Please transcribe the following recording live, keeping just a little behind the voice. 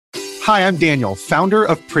Hi, I'm Daniel, founder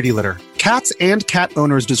of Pretty Litter. Cats and cat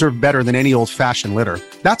owners deserve better than any old-fashioned litter.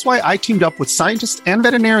 That's why I teamed up with scientists and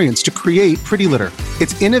veterinarians to create Pretty Litter.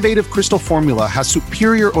 Its innovative crystal formula has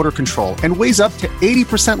superior odor control and weighs up to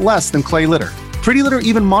 80% less than clay litter. Pretty Litter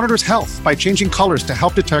even monitors health by changing colors to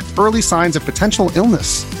help detect early signs of potential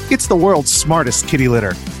illness. It's the world's smartest kitty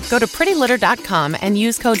litter. Go to prettylitter.com and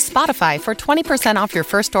use code SPOTIFY for 20% off your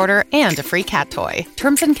first order and a free cat toy.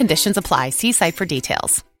 Terms and conditions apply. See site for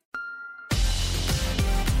details.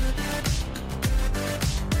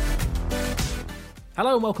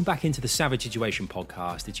 Hello and welcome back into the Savage Situation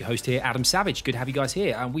podcast. It's your host here, Adam Savage. Good to have you guys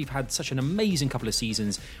here. And we've had such an amazing couple of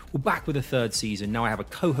seasons. We're back with a third season. Now I have a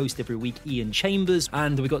co-host every week, Ian Chambers,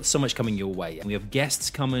 and we've got so much coming your way. And we have guests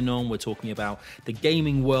coming on. We're talking about the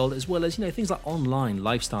gaming world as well as, things like online,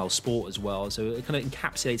 lifestyle, sport as well. So it kind of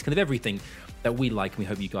encapsulates kind of everything that we like, and we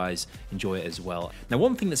hope you guys enjoy it as well. Now,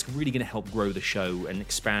 one thing that's really going to help grow the show and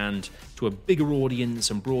expand to a bigger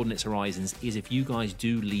audience and broaden its horizons is if you guys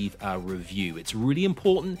do leave a review. It's really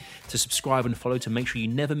important to subscribe and follow to make sure you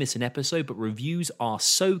never miss an episode, but reviews are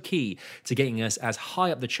so key to getting us as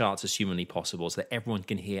high up the charts as humanly possible so that everyone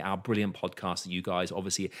can hear our brilliant podcast that you guys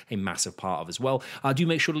obviously a massive part of as well. Do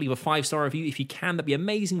make sure to leave a 5-star review if you can. That'd be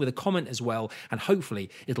amazing, with a comment as well, and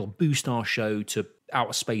hopefully it'll boost our show to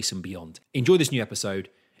outer space and beyond. Enjoy this new episode.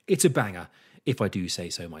 It's a banger, if I do say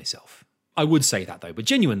so myself. I would say that though, but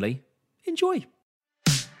genuinely, enjoy.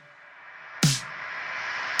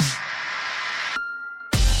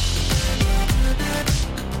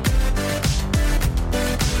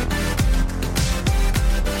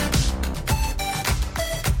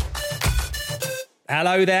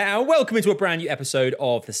 Hello there, and welcome into a brand new episode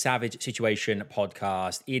of the Savage Situation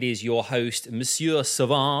podcast. It is your host, Monsieur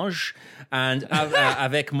Sauvage, and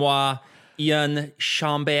avec moi, Ian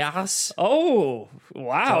Chambers. Oh,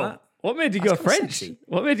 wow. What made you go French? Sexy.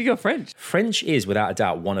 What made you go French? French is, without a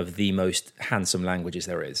doubt, one of the most handsome languages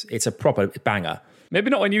there is. It's a proper banger. Maybe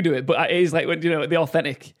not when you do it, but it is like when, the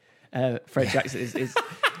authentic French accent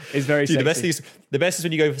is very Dude, sexy. the best is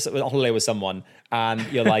when you go on holiday with someone and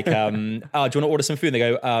you're like, do you want to order some food? And they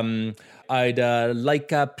go, I'd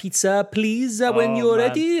like a pizza, please, when you're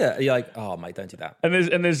ready. You're like, oh, mate, don't do that.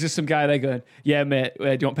 And there's just some guy there going, yeah, mate, do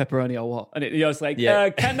you want pepperoni or what? And it's like, Yeah.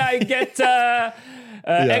 can I get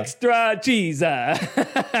extra cheese?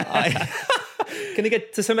 Can I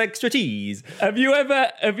get to some extra cheese? Have you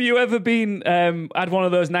ever been had one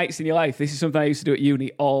of those nights in your life? This is something I used to do at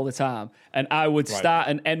uni all the time, and I would start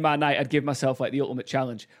and end my night. I'd give myself like the ultimate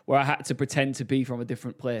challenge where I had to pretend to be from a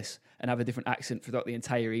different place and have a different accent throughout the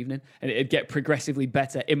entire evening, and it'd get progressively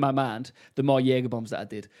better in my mind the more Jaeger bombs that I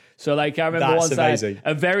did. So like I remember That's once amazing. I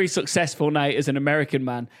had a very successful night as an American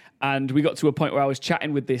man, and we got to a point where I was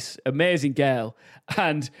chatting with this amazing girl,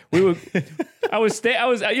 and we were I was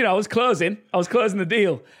closing the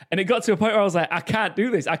deal, and it got to a point where I was like, I can't do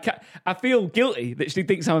this. I feel guilty that she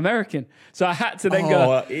thinks I'm American. So I had to then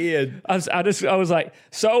go, Ian. I was like,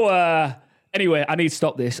 so anyway, I need to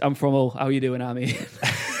stop this. I'm from Hull. How are you doing, Army?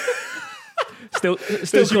 Still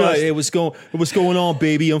Like, hey, what's going on,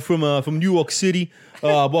 baby? I'm from New York City.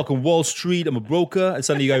 I walk on Wall Street. I'm a broker. And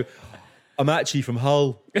suddenly you go, I'm actually from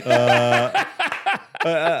Hull.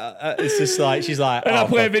 It's just like, she's like, and I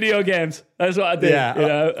play video games. That's what I do.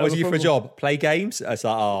 Yeah. What do you for a job? Play games? It's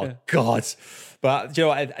like, God. But do you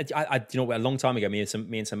know what? A long time ago, me and some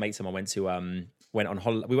mates of mine went on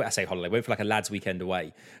holiday. We went for like a lads' weekend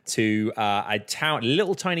away to a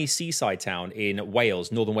little tiny seaside town in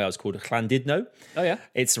Wales, northern Wales, called Llandudno. Oh yeah,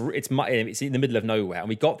 it's in the middle of nowhere. And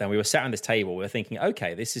we got there, and we were sat around this table. We were thinking,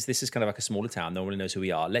 okay, this is kind of like a smaller town. No one really knows who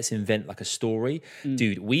we are. Let's invent like a story,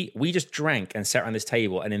 dude. We just drank and sat around this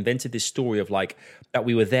table and invented this story of like that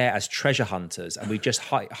we were there as treasure hunters, and we just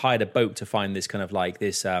hired a boat to find this kind of like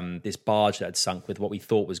this barge that had sunk with what we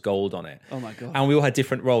thought was gold on it. Oh my God. And we all had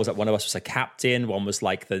different roles. Like one of us was a captain, one was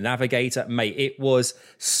like the navigator. Mate, it was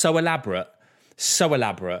so elaborate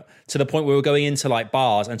to the point where we were going into like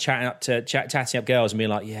bars and chatting up girls and being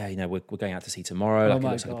like, yeah, we're going out to see tomorrow. Like, it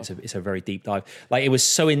looks like it's a very deep dive. Like it was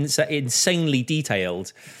so insanely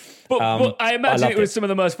detailed. But I imagine it was some of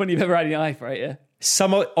the most fun you've ever had in your life, right? Yeah.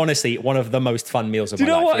 Honestly, one of the most fun meals of my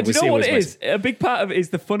life. Do you know what it is? A big part of it is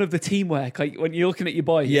the fun of the teamwork. Like when you're looking at your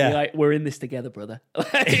boy, you're like, we're in this together, brother.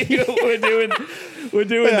 Like, we're doing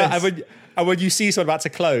this. And when you see someone about to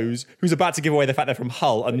close, who's about to give away the fact they're from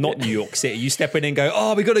Hull and not New York City, you step in and go,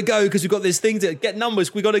 oh, we got to go because we've got this thing to get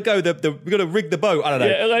numbers. We got to go. We got to rig the boat. I don't know.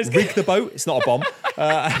 Yeah, rig the boat. It's not a bomb.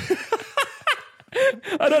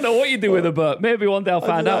 I don't know what you do with a boat. Maybe one day I'll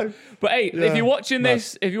find out. But hey, if you're watching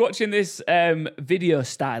this video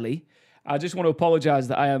styly, I just want to apologise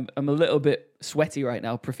that I'm a little bit sweaty right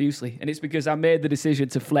now, profusely. And it's because I made the decision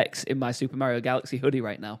to flex in my Super Mario Galaxy hoodie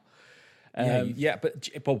right now.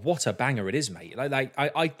 But what a banger it is, mate.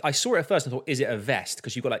 I saw it at first and thought, is it a vest?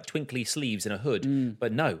 Because you've got like twinkly sleeves and a hood.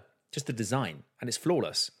 But no, just the design. And it's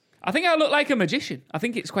flawless. I think I look like a magician. I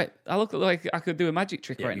think I look like I could do a magic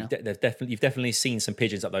trick right now. You've definitely seen some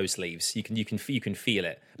pigeons up those sleeves. You can feel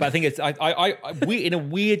it. But I think it's we in a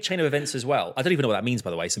weird chain of events as well. I don't even know what that means,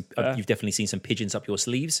 by the way. You've definitely seen some pigeons up your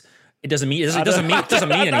sleeves. It doesn't mean anything.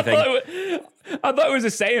 I thought it was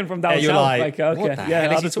a saying from down south. Like, okay, what the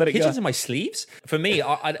hell? I'll just let it pigeons in my sleeves? For me,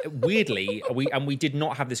 weirdly, we did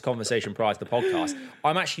not have this conversation prior to the podcast.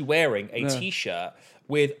 I'm actually wearing a T-shirt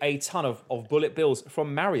with a ton of bullet bills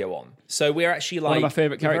from Mario on. So we're actually like one of my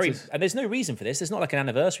favourite characters. And there's no reason for this. There's not like an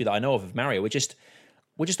anniversary that I know of Mario. We're just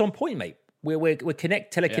on point, mate. We're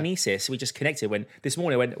telekinesis. We just connected when this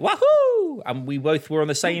morning I went wahoo, and we both were on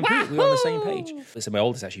the same page. We were on the same page. Listen, my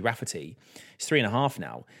oldest actually, Rafferty, he's 3.5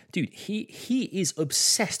 now. Dude, he is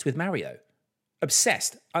obsessed with Mario.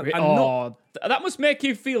 Obsessed. I'm not. That must make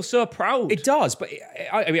you feel so proud. It does, but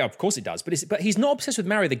I mean, of course it does. But he's not obsessed with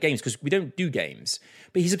Mario the games because we don't do games.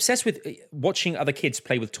 But he's obsessed with watching other kids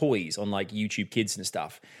play with toys on like YouTube Kids and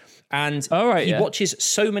stuff. And he watches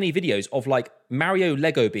so many videos of like Mario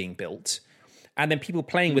Lego being built, and then people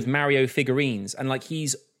playing with Mario figurines, and like he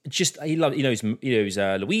knows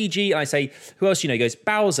Luigi, and I say, who else do you know? He goes,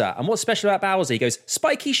 Bowser. And what's special about Bowser? He goes,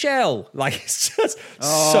 Spiky Shell. Like, it's just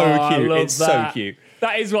so cute. It's so cute.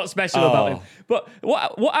 That is what's special about him. But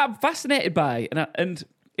what I'm fascinated by, and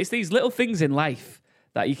it's these little things in life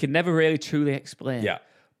that you can never really truly explain. Yeah.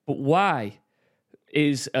 But why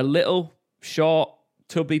is a little short,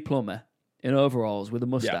 tubby plumber in overalls with a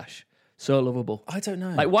mustache so lovable? I don't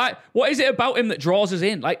know. Like, why? What is it about him that draws us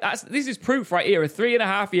in? Like, this is proof right here. A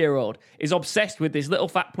 3.5-year-old is obsessed with this little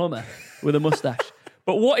fat plumber with a mustache.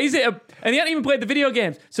 But what is it? And he hasn't even played the video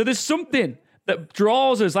games. So there's something that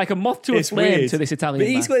draws us like a moth to a flame to this Italian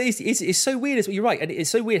man. It's so weird. You're right. And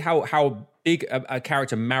it's so weird how big a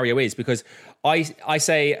character Mario is, because I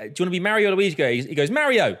say, do you want to be Mario or Luigi? He goes,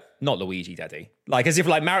 Mario. Not Luigi, Daddy. Like, as if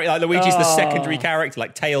like Mario, like Luigi's the secondary character,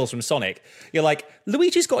 like Tails from Sonic. You're like,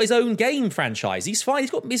 Luigi's got his own game franchise. He's fine.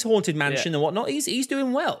 He's got his Haunted Mansion and whatnot. He's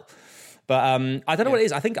doing well. But I don't know what it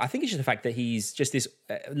is. I think it's just the fact that he's just this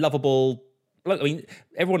lovable. Look, I mean,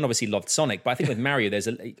 everyone obviously loved Sonic, but I think with Mario,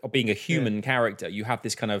 being a human character, you have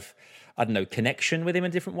this kind of, I don't know, connection with him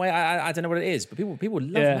in a different way. I don't know what it is, but people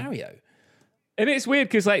love Mario. And it's weird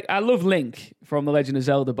because, like, I love Link from The Legend of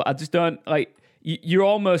Zelda, but I just don't, like, you're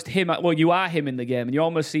almost him. Well, you are him in the game, and you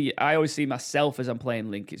almost I always see myself as I'm playing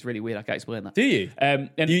Link. It's really weird. I can't explain that. Do you? And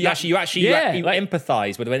you actually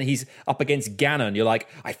empathize with when he's up against Ganon. You're like,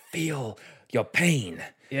 I feel your pain.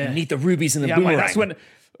 Yeah. You need the rubies and the boomerang. That's when,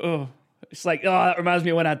 it's like, that reminds me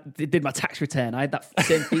of when I did my tax return. I had that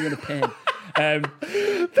same feeling of pain. But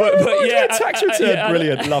yeah, tax return,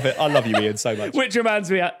 brilliant. Love it. I love you, Ian, so much. Which reminds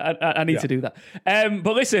me, I need to do that.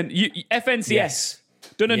 But listen, FNCS,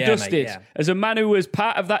 done and dusted. Mate, as a man who was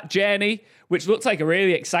part of that journey, which looks like a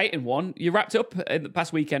really exciting one, you wrapped up in the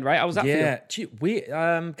past weekend, right? How was that for you?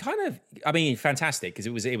 I mean, fantastic,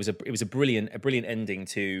 because it was a brilliant ending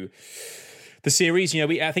to the series. You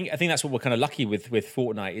know, I think that's what we're kind of lucky with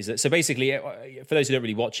Fortnite, is that, so basically, for those who don't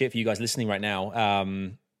really watch it, for you guys listening right now,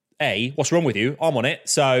 A, what's wrong with you? I'm on it,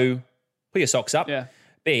 so put your socks up. Yeah.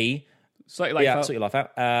 B, sort your life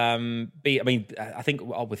out. B, I mean, I think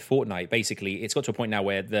with Fortnite, basically, it's got to a point now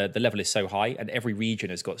where the level is so high, and every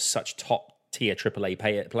region has got such top tier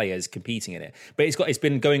AAA players competing in it. But it's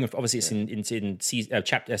been going, obviously it's in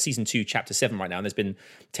season 2, chapter 7 right now, and there's been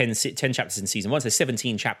 10 chapters in season 1, so there's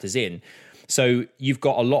 17 chapters in. So you've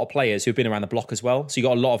got a lot of players who've been around the block as well. So you've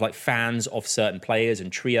got a lot of like fans of certain players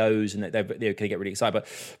and trios, and they're going to get really excited. But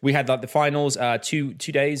we had like the finals, 2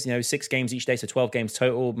 days, 6 games each day, so 12 games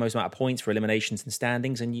total, most amount of points for eliminations and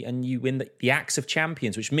standings, and you win the Axe of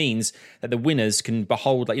Champions, which means that the winners can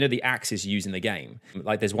behold, like, the axe is used in the game.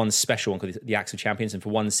 Like there's one special one called the Axe of Champions, and for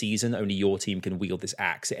one season, only your team can wield this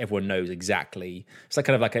axe. Everyone knows exactly. It's like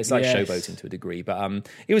it's like showboating to a degree, but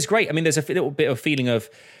it was great. I mean, there's a little bit of feeling of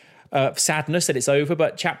sadness that it's over,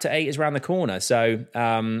 but chapter 8 is around the corner, so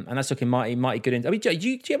and that's looking mighty good. I mean, do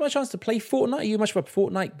you have a chance to play Fortnite? Are you much of a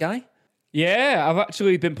Fortnite guy? Yeah, I've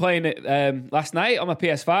actually been playing it last night on my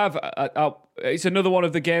PS5. It's another one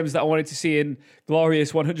of the games that I wanted to see in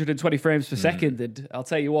glorious 120 frames per second, and I'll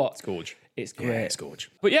tell you what, it's gorge. It's great. Yeah, it's gorge.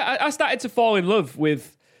 But yeah, I started to fall in love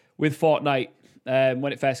with Fortnite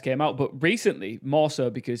when it first came out, but recently more so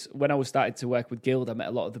because when I was starting to work with Guild, I met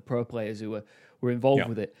a lot of the pro players who were involved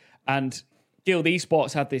with it. And Guild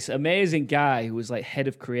Esports had this amazing guy who was like head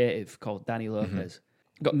of creative called Danny Lopez.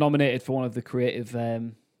 Got nominated for one of the creative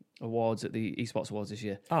awards at the Esports Awards this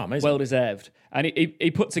year. Oh, amazing. Well deserved. And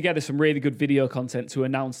he put together some really good video content to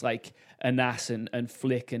announce like Anas and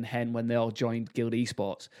Flick and Hen when they all joined Guild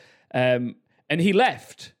Esports. And he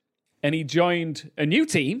left and he joined a new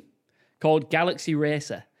team called Galaxy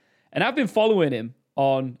Racer. And I've been following him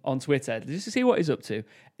on Twitter just to see what he's up to.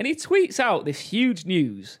 And he tweets out this huge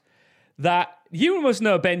news that you must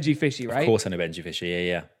know Benji Fishy, right? Of course I know Benji Fishy,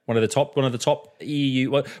 yeah. One of the top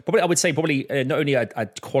EU, well, probably I would say not only a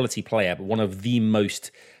quality player, but one of the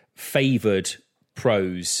most favoured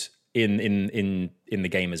pros in the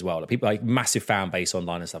game as well. Like people like massive fan base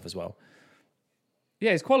online and stuff as well.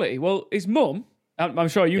 Yeah, his quality. Well, his mum, I'm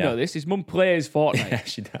sure you know this. His mum plays Fortnite. Yeah,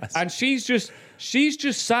 she does. And she's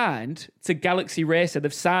just signed to Galaxy Racer.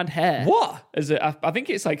 They've signed her. What? I think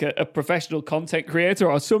it's like a professional content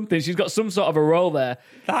creator or something. She's got some sort of a role there.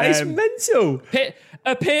 That is mental.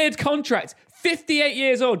 A paid contract. 58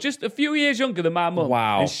 years old, just a few years younger than my mum.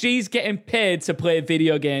 Wow. And she's getting paid to play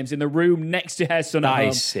video games in the room next to her son at home. That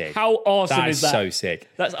is sick. How awesome is that? That is so sick.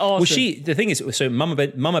 That's awesome. Well, the thing is, so Mama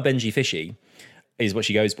Benji Fishy is what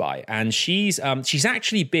she goes by, and she's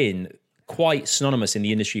actually been quite synonymous in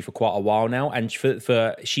the industry for quite a while now, and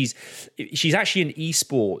she's actually an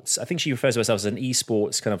esports. I think she refers to herself as an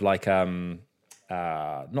esports kind of like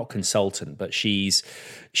not consultant, but she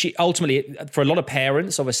ultimately, for a lot of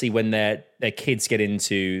parents, obviously when their kids get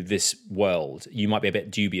into this world, you might be a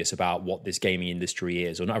bit dubious about what this gaming industry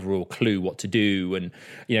is, or not have a real clue what to do, and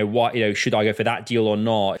should I go for that deal or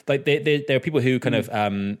not? Like there are people who kind of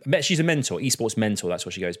she's a mentor, esports mentor, that's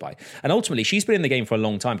what she goes by, and ultimately she's been in the game for a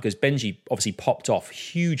long time because Benji obviously popped off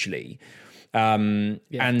hugely.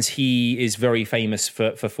 And he is very famous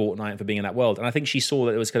for Fortnite and for being in that world. And I think she saw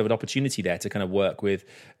that there was kind of an opportunity there to kind of work with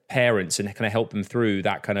parents and kind of help them through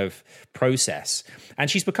that kind of process.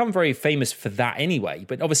 And she's become very famous for that anyway.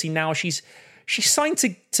 But obviously now she's signed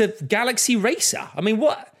to Galaxy Racer. I mean,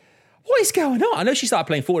 what is going on? I know she started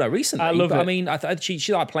playing Fortnite recently. I love it. I mean, she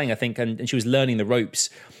started playing, I think, and she was learning the ropes.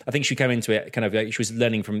 I think she came into it kind of she was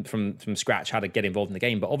learning from scratch how to get involved in the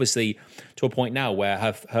game. But obviously, to a point now where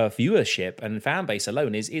her viewership and fan base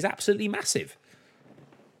alone is absolutely massive.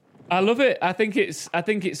 I love it. I think it's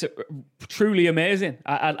truly amazing.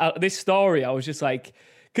 This story, I was just like,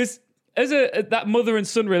 because as that mother and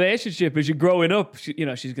son relationship, as you're growing up,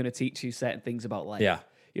 she's going to teach you certain things about life. Yeah.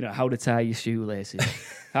 How to tie your shoelaces,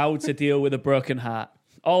 how to deal with a broken heart,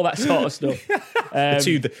 all that sort of stuff.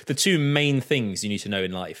 The two main things you need to know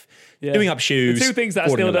in life: doing up shoes. The two things that I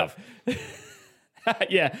still love.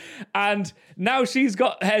 Yeah, and now she's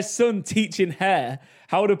got her son teaching her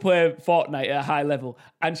how to play Fortnite at a high level,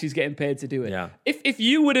 and she's getting paid to do it. Yeah. If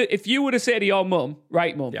you were to say to your mum,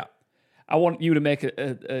 right, mum, I want you to make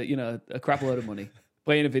a crap load of money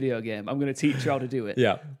playing a video game. I'm going to teach you how to do it.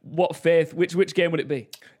 Yeah. What faith? Which game would it be?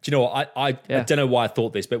 Do you know what? I don't know why I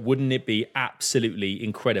thought this, but wouldn't it be absolutely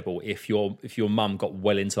incredible if your mum got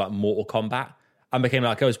well into like Mortal Kombat and became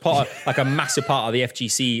like I was part of like a massive part of the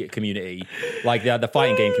FGC community, like the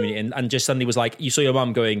fighting game community, and just suddenly was like you saw your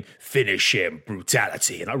mum going finish him,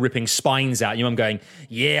 brutality, and like ripping spines out, and your mum going,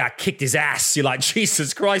 yeah, I kicked his ass. You're like,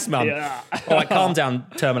 Jesus Christ, mum. Yeah. Or like, calm down,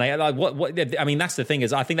 Terminator. Like what? I mean, that's the thing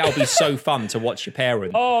is, I think that would be so fun to watch your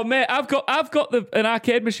parent. Oh mate, I've got an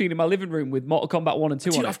arcade machine in my living room with Mortal Kombat 1 and 2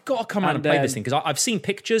 Dude, on it. I've got to come around and play this thing because I've seen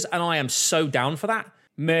pictures and I am so down for that.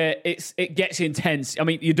 Mate, it gets intense. I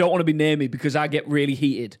mean, you don't want to be near me because I get really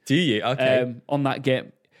heated. Do you? Okay. On that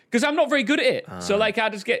game. Because I'm not very good at it. So like I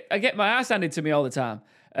get my ass handed to me all the time.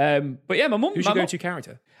 But yeah, my mum. Who's your go-to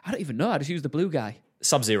character? I don't even know. I just use the blue guy.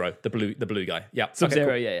 Sub-Zero, the blue guy. Yeah.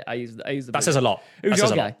 Sub-Zero, okay, cool. yeah. I use the blue That says a lot. Who's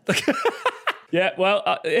your guy? Yeah, well,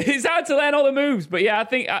 it's hard to learn all the moves, but yeah, I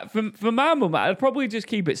think for my mum, I'd probably just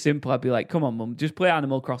keep it simple. I'd be like, "Come on, mum, just play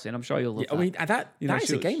Animal Crossing. I'm sure you'll love that." I mean, that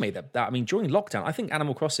is a game made that. I mean, during lockdown, I think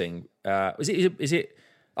Animal Crossing is it?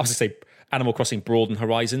 I was going to say Animal Crossing Broaden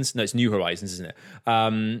Horizons. No, it's New Horizons, isn't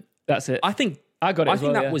it? That's it. I think I got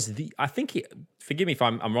it. Was the. I think it. Forgive me if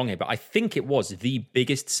I'm wrong here, but I think it was the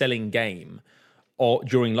biggest selling game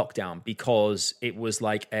during lockdown because it was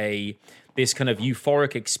like this kind of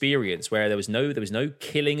euphoric experience where there was no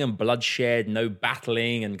killing and bloodshed, no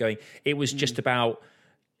battling and going. It was just about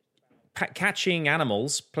catching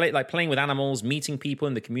animals, playing with animals, meeting people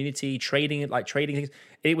in the community, trading things.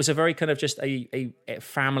 It was a very kind of just a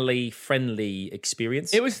family friendly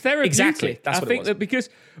experience. It was therapeutic. Exactly. That's what it was. I think that because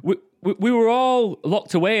we were all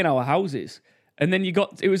locked away in our houses. And then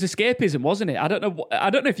it was escapism, wasn't it? I don't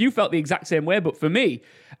know if you felt the exact same way, but for me,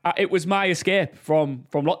 it was my escape from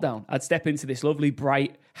lockdown. I'd step into this lovely,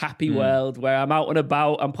 bright, happy world where I'm out and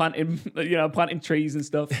about, I'm planting trees and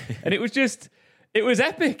stuff. And it was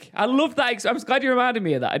epic. I love that. I'm glad you reminded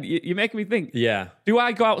me of that. You're making me think. Yeah. Do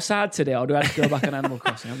I go outside today or do I have to go back on Animal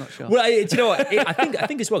Crossing? I'm not sure. Well, do you know what? I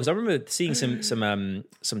think as well, because I remember seeing some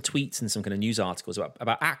tweets and some kind of news articles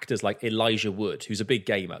about actors like Elijah Wood, who's a big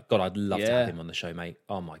gamer. God, I'd love to have him on the show, mate.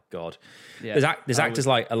 Oh my God. Yeah. There's actors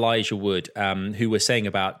like Elijah Wood who were saying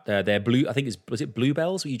about their blue. I think was it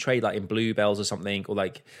Bluebells, where you trade like in Bluebells or something, or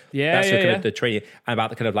like the trading, and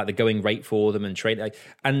about the kind of like the going rate for them and trade.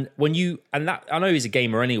 And that I know he's a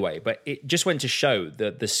gamer anyway, but it just went to show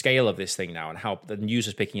the scale of this thing now and how the news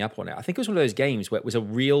was picking up on it. I think it was one of those games where it was a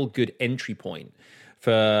real good entry point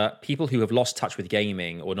for people who have lost touch with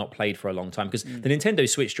gaming or not played for a long time, because the Nintendo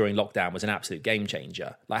Switch during lockdown was an absolute game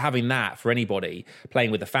changer. Like having that for anybody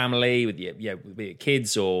playing with the family, with your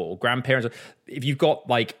kids or grandparents, if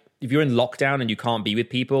you're in lockdown and you can't be with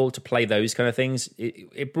people to play those kind of things,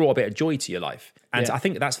 it brought a bit of joy to your life. And I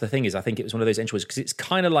think that's the thing I think it was one of those entries because it's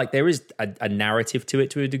kind of like there is a narrative to it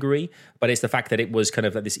to a degree, but it's the fact that it was kind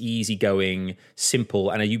of like this easygoing, simple,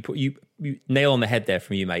 and you nail on the head there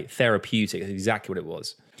from you, mate. Therapeutic. That's exactly what it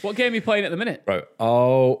was. What game are you playing at the minute? Bro,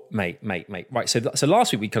 oh, mate. Right, so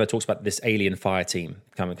last week we kind of talked about this Alien Fireteam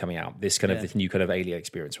coming out, this kind of this new kind of Alien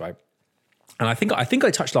experience, right? And I think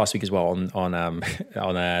I touched last week as well on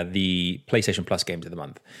the PlayStation Plus games of the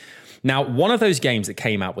month. Now, one of those games that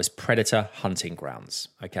came out was Predator Hunting Grounds.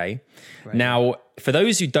 Okay, right. Now for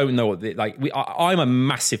those who don't know, I'm a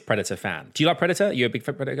massive Predator fan. Do you like Predator? Are you a big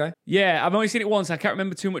Predator guy? Yeah, I've only seen it once. I can't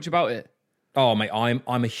remember too much about it. Oh, mate, I'm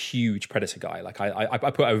a huge Predator guy. Like I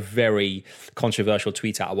put a very controversial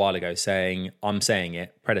tweet out a while ago saying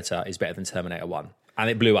Predator is better than Terminator 1, and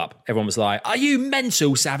it blew up. Everyone was like, "Are you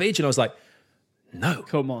mental, Savage?" And I was like, no.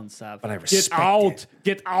 Come on, Sav. But I respect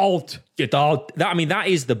Get out. Get out. That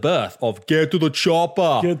is the birth of Get to the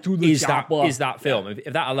Chopper. Get to the Chopper. Is that film. Yeah.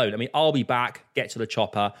 If that alone, I'll be back, Get to the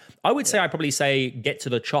Chopper. I would say I probably say Get to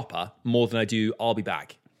the Chopper more than I do I'll be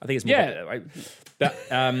back. I think it's more popular, right? But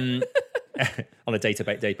on a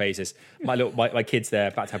day-to-day basis, my kids there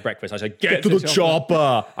about to have breakfast. I say, get to the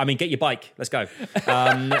chopper. Get your bike. Let's go.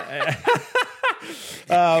 But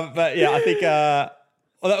yeah, I think...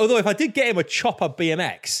 Although if I did get him a chopper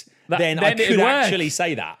BMX, then I could actually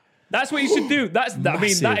say that. That's what you should do.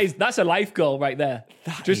 That's a life goal right there.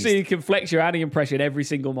 So you can flex your adding impression every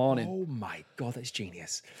single morning. Oh my God, that's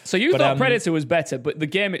genius. So you thought Predator was better, but the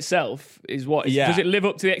game itself is what? Does it live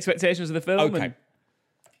up to the expectations of the film? Okay.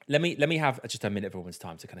 Let me have just a minute of everyone's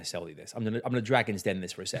time to kind of sell you this. I'm gonna Dragon's Den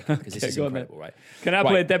this for a second because this is incredible, right? Can I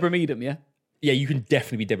play Deborah Meaden? Yeah. Yeah, you can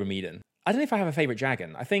definitely be Deborah Meaden. I don't know if I have a favorite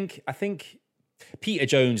dragon. I think Peter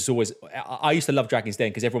Jones is always... I used to love Dragon's Den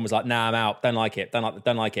because everyone was like, nah, I'm out, don't like it.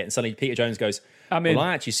 And suddenly Peter Jones goes, well,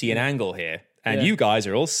 I actually see an angle here. And you guys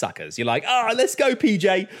are all suckers. You're like, let's go, PJ.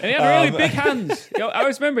 And he had really big hands. I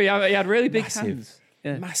always remember he had really big hands.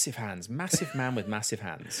 Yeah. Massive hands. Massive man with massive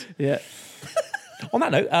hands. Yeah. On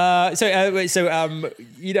that note,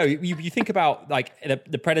 you think about like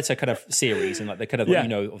the Predator kind of series and like the kind of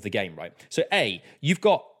of the game, right? So you've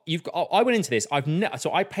got. I went into this.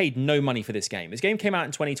 I paid no money for this game. This game came out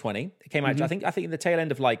in 2020. It came out, I think, the tail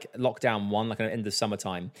end of like lockdown 1, like an end of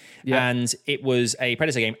summertime. Yeah. And it was a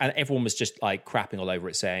Predator game, and everyone was just like crapping all over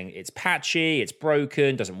it, saying it's patchy, it's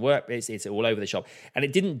broken, doesn't work, it's all over the shop, and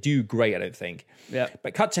it didn't do great, I don't think. Yeah.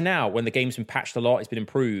 But cut to now, when the game's been patched a lot, it's been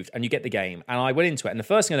improved, and you get the game. And I went into it, and the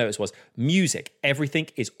first thing I noticed was music. Everything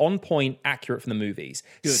is on point, accurate from the movies.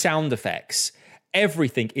 Good. Sound effects,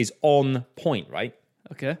 everything is on point, right?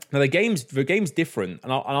 Okay. Now the game's different,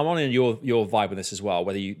 and I want your vibe on this as well.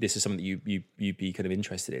 Whether this is something that you'd be kind of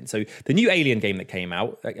interested in. So the new Alien game that came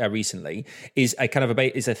out recently is a kind of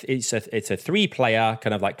it's a 3-player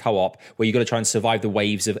kind of like co-op where you got to try and survive the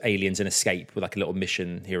waves of aliens and escape with like a little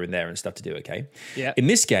mission here and there and stuff to do. Okay. Yeah. In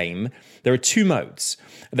this game, there are 2 modes.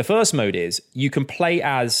 The first mode is you can play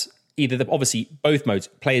as obviously both modes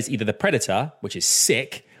play as either the Predator, which is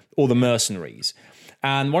sick, or the mercenaries.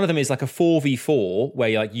 And one of them is like a 4v4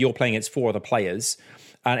 where you're playing against 4 other players.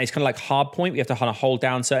 And it's kind of like hard point. We have to kind of hold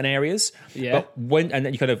down certain areas. Yeah. And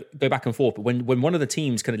then you kind of go back and forth. But when one of the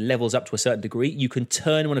teams kind of levels up to a certain degree, you can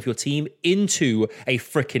turn one of your team into a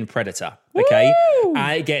freaking Predator. Okay. Woo!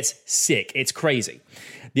 And it gets sick. It's crazy.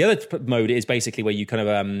 The other mode is basically where you kind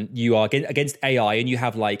of you are against AI, and you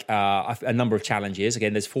have like a number of challenges.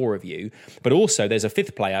 Again, there's 4 of you, but also there's a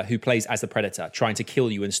 5th player who plays as the Predator, trying to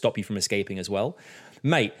kill you and stop you from escaping as well.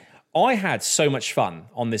 Mate, I had so much fun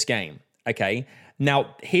on this game. Okay,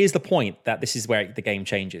 now here's the point that this is where the game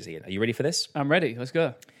changes. Ian, are you ready for this? I'm ready. Let's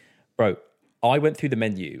go, bro. I went through the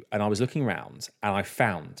menu and I was looking around, and I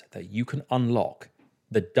found that you can unlock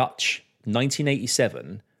the Dutch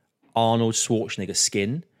 1987 Arnold Schwarzenegger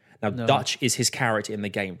skin. Now, Dutch is his character in the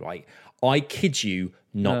game, right? I kid you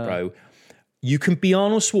not, bro. You can be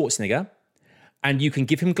Arnold Schwarzenegger and you can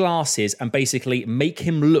give him glasses and basically make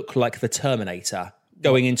him look like the Terminator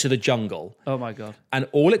going into the jungle. Oh, my God. And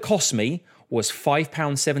all it cost me was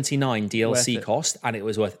 £5.79 DLC cost, and it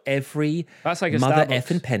was worth every That's like a mother Starbucks.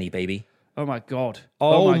 effing penny, baby. Oh, my God.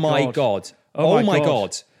 Oh, my God. Oh, my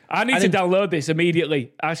God. I need to download this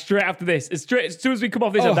immediately. Straight after this. As soon as we come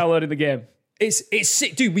off this, I'm downloading the game. It's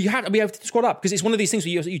sick, dude. We have to squad up because it's one of these things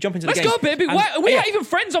where you jump into the game. Let's go, baby. We're not even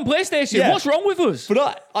friends on PlayStation. Yeah. What's wrong with us?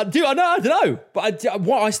 But I don't know. But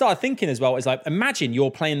what I started thinking as well is like, imagine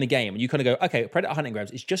you're playing the game and you kind of go, okay, Predator Hunting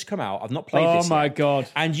Grounds, it's just come out. I've not played this Oh my yet. God.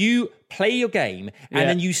 And you play your game and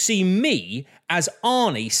then you see me as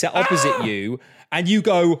Arnie set opposite you and you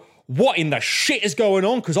go, what in the shit is going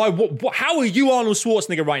on? Because how are you Arnold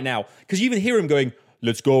Schwarzenegger right now? Because you even hear him going,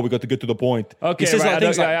 let's go, we got to get to the point. Okay,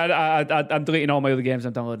 I'm deleting all my other games.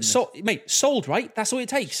 I'm downloading. Mate, sold, right? That's all it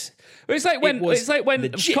takes. It's like when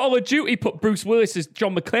legit. Call of Duty put Bruce Willis as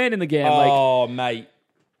John McClane in the game. Oh, mate.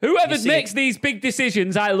 Whoever makes these big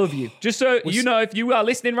decisions, I love you. Just so you know, if you are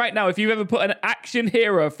listening right now, if you ever put an action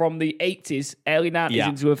hero from the 80s, early 90s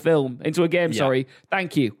into a game,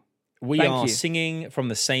 thank you. We are singing from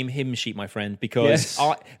the same hymn sheet, my friend, because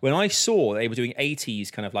when I saw they were doing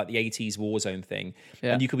 80s, kind of like the 80s Warzone thing,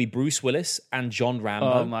 and you could be Bruce Willis and John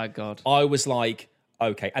Rambo. Oh, my God. I was like,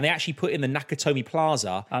 okay. And they actually put in the Nakatomi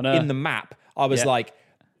Plaza in the map. I was like,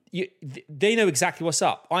 they know exactly what's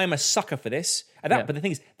up. I am a sucker for this. And but the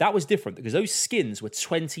thing is, that was different because those skins were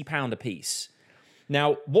 £20 a piece.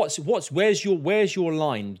 Now, where's your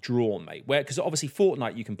line drawn, mate? Because obviously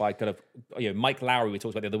Fortnite you can buy kind of, Mike Lowry we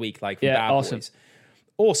talked about the other week, like Bad Boys.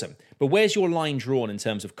 Awesome. But where's your line drawn in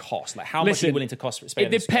terms of cost? Like how much are you willing to cost? It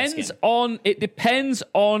depends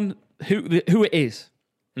on who it is.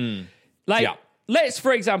 Let's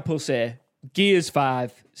for example say Gears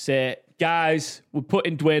 5. Say guys, we're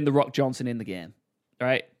putting Dwayne The Rock Johnson in the game,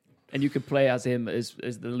 right? And you could play as him as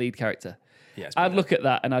the lead character. Yeah, I'd look at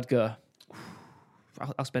that and I'd go,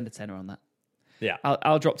 I'll spend a tenner on that. Yeah.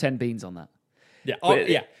 I'll drop 10 beans on that.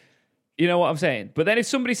 Yeah. You know what I'm saying? But then if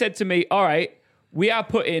somebody said to me, all right, we are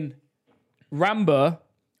putting Rambo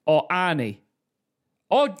or Arnie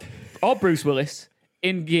or Bruce Willis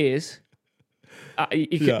in Gears,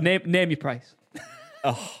 you can name your price.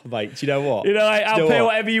 Oh, mate, do you know what? I'll pay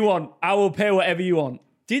whatever you want. I will pay whatever you want.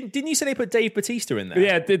 Didn't you say they put Dave Bautista in there?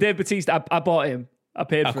 Yeah, Dave Bautista. I bought him. I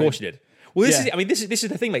paid for him. Of course you did. Well, this is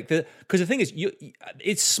the thing, mate. Because the thing is,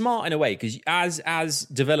 it's smart in a way. Because as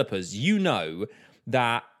developers, you know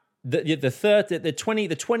that the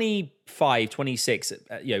 25, 26,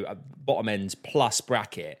 bottom ends plus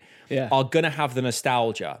bracket are going to have the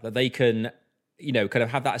nostalgia that they can, kind of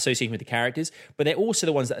have that association with the characters. But they're also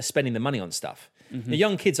the ones that are spending the money on stuff. Mm-hmm. The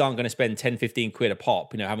young kids aren't going to spend 10, 15 quid a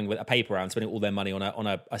pop, having a paper round, spending all their money on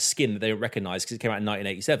a skin that they don't recognize because it came out in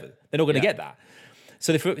 1987. They're not going to get that.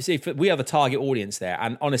 So if we are the target audience there,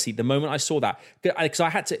 and honestly, the moment I saw that, because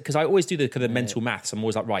I always do the kind of mental maths, I'm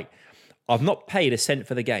always like, right, I've not paid a cent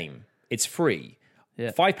for the game. It's free. Yeah.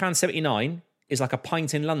 £5.79 is like a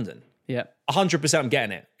pint in London. Yeah, 100% I'm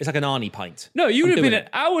getting it. It's like an Arnie pint. No, you would have been.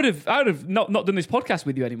 I would have not done this podcast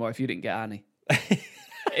with you anymore if you didn't get Arnie.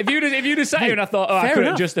 If you'd have sat here and I thought, I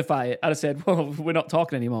couldn't justify it, I'd have said, well, we're not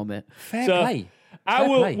talking anymore, mate. Fair play.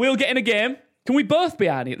 We'll get in a game. Can we both be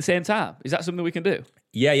Arnie at the same time? Is that something we can do?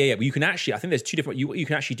 Yeah. But you can actually, I think there's two different, what you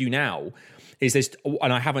can actually do now is this,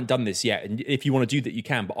 and I haven't done this yet, and if you want to do that, you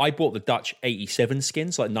can, but I bought the Dutch 87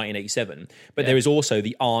 skin, so like 1987, but there is also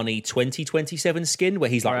the Arnie 2027 skin,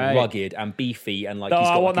 where he's like rugged and beefy, and like he's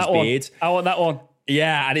got his beard. I want that one.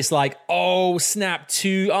 Yeah, and it's like, oh snap,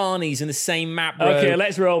 2 Arnies in the same map, bro. Okay,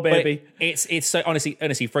 let's roll, baby. It's so,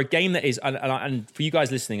 honestly, for a game that is, and for you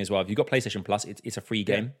guys listening as well, if you've got PlayStation Plus, it's a free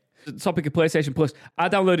game. The topic of PlayStation Plus, I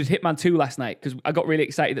downloaded Hitman 2 last night because I got really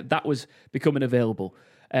excited that was becoming available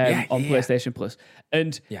on PlayStation Plus.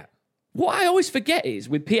 And what I always forget is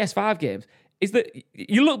with PS5 games is that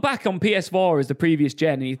you look back on PS4 as the previous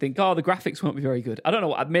gen and you think, oh, the graphics won't be very good. I don't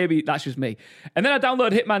know, maybe that's just me. And then I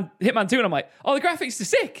download Hitman 2 and I'm like, oh, the graphics are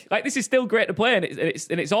sick. Like, this is still great to play and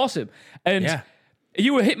it's awesome. And are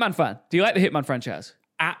you a Hitman fan? Do you like the Hitman franchise?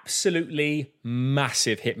 Absolutely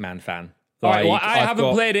massive Hitman fan. All right, well, I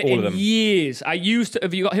haven't played it in years. I used to.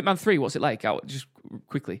 Have you got Hitman 3? What's it like? Just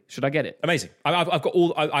quickly, should I get it? Amazing.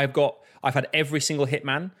 I've had every single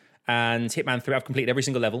Hitman, and Hitman 3. I've completed every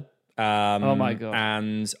single level. Oh my God.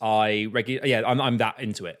 And I'm that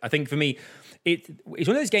into it. I think for me, it's one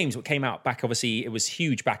of those games that came out back. Obviously, it was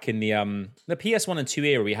huge back in the PS1 and 2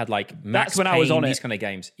 era. We had like Max Payne, I was on these kind of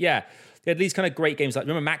games. Yeah, they had these kind of great games. Like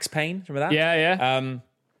remember Max Payne? Remember that?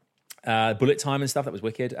 Yeah. Bullet Time and stuff, that was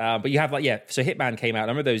wicked. But you have so Hitman came out.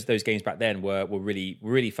 I remember those games back then were really,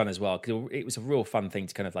 really fun as well, because it was a real fun thing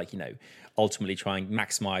to kind of ultimately try and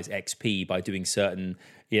maximize XP by doing certain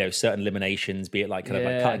eliminations, be it like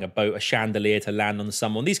cutting a boat, a chandelier to land on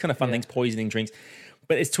someone, these kind of fun things, poisoning drinks.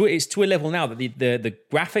 But it's to a level now that the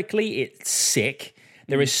graphically it's sick.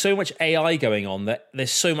 There is so much AI going on that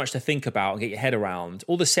there's so much to think about and get your head around.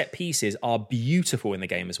 All the set pieces are beautiful in the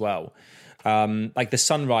game as well. Like the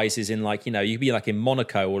sunrises in you'd be like in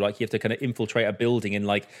Monaco, or like you have to kind of infiltrate a building in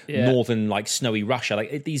northern snowy Russia,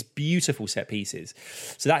 these beautiful set pieces.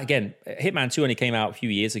 So that again, Hitman 2 only came out a few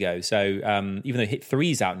years ago. So even though Hit 3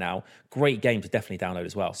 is out now, great game to definitely download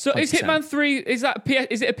as well. So 100%. Is Hitman 3, is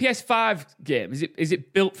it a PS5 game? Is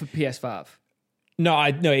it built for PS5? No,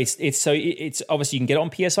 it's obviously you can get it on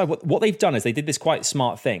PS5. What they've done is they did this quite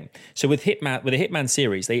smart thing. So with the Hitman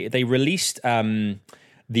series, they released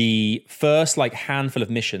the first handful of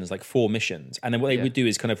missions, 4 missions, and then what they would do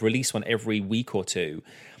is kind of release one every week or two,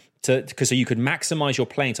 so you could maximize your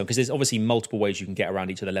playing time, because there's obviously multiple ways you can get around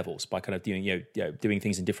each of the levels by kind of doing doing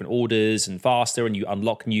things in different orders and faster, and you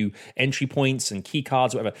unlock new entry points and key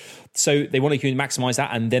cards, whatever. So they want to maximize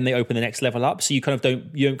that, and then they open the next level up. So you kind of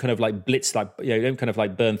don't kind of blitz, you don't kind of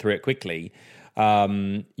burn through it quickly.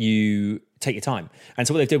 You take your time. And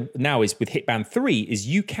so what they've done now is with Hitman 3 is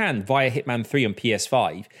you can, via Hitman 3 on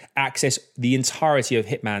PS5, access the entirety of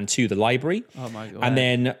Hitman 2, the library. Oh my God. And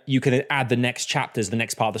then you can add the next chapters, the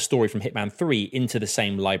next part of the story from Hitman 3 into the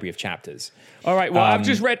same library of chapters. All right, well, I've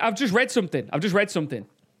just read something.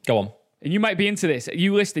 Go on. And you might be into this.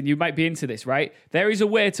 You listening, you might be into this, right? There is a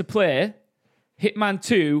way to play Hitman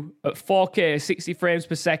 2 at 4K, 60 frames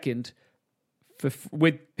per second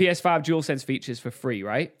with PS5 DualSense features for free,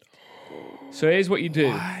 right? So here's what you do.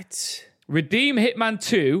 What? Redeem Hitman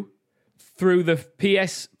 2 through the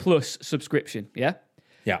PS Plus subscription, yeah?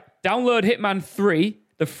 Yeah. Download Hitman 3,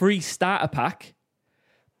 the free starter pack.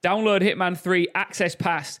 Download Hitman 3 Access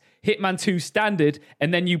Pass, Hitman 2 Standard,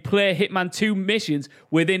 and then you play Hitman 2 missions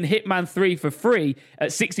within Hitman 3 for free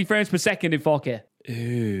at 60 frames per second in 4K.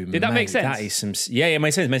 Ooh, Did that make sense? That is some... Yeah, it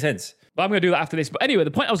makes sense. Well, I'm going to do that after this. But anyway,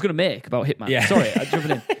 the point I was going to make about Hitman. Yeah. Sorry, I'm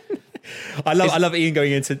jumping in. I love Ian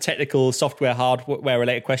going into technical software, hardware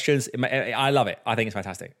related questions. I love it. I think it's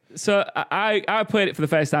fantastic. So I played it for the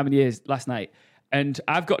first time in years last night, and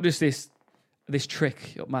I've got just this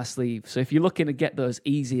trick up my sleeve. So if you're looking to get those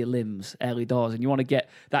easier limbs early doors, and you want to get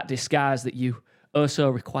that disguise that you also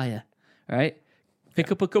require, right?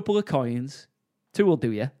 Pick up a couple of coins. 2 will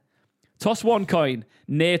do you. Toss 1 coin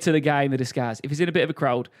near to the guy in the disguise. If he's in a bit of a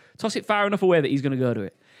crowd, toss it far enough away that he's going to go to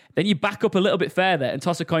it. Then you back up a little bit further and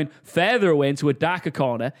toss a coin further away into a darker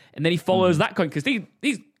corner, and then he follows that coin, because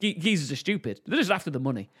these geezers are stupid. They're just after the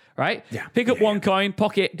money, right? Yeah. Pick up 1 coin,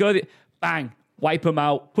 pocket, bang, wipe him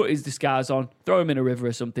out, put his disguise on, throw him in a river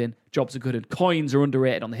or something. Jobs are good, and coins are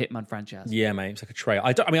underrated on the Hitman franchise. Yeah, mate, it's like a trail.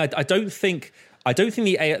 I don't think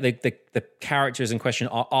the characters in question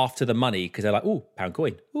are after the money because they're like, ooh, pound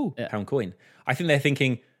coin, pound coin. I think they're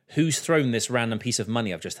thinking, who's thrown this random piece of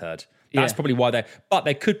money I've just heard? That's probably why they're... But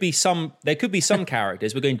there could be some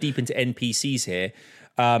characters, we're going deep into NPCs here,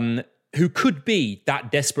 who could be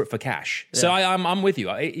that desperate for cash. Yeah. So I'm with you.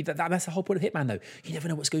 That's the whole point of Hitman, though. You never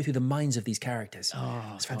know what's going through the minds of these characters.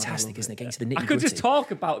 It's fantastic, isn't it? Getting to the nitty-gritty. I could just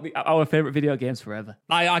talk about our favourite video games forever.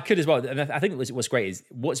 I could as well. And I think what's great is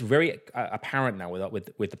what's very apparent now with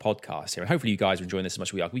the podcast here, and hopefully you guys are enjoying this as much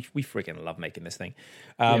as we are. We freaking love making this thing.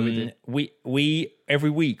 We every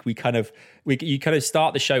week you kind of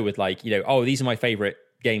start the show with these are my favourite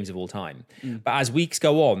games of all time. But as weeks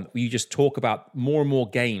go on, you just talk about more and more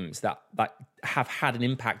games that have had an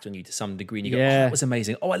impact on you to some degree, and you go, oh, that was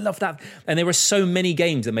amazing. Oh, I love that. And there are so many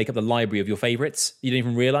games that make up the library of your favorites. You don't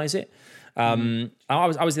even realize it. I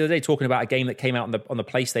was the other day talking about a game that came out on the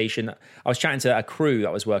PlayStation. I was chatting to a crew that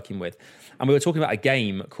I was working with, and we were talking about a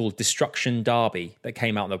game called Destruction Derby that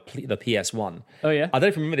came out on the PS1. Oh yeah, I don't know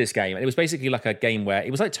if you remember this game. It was basically like a game where it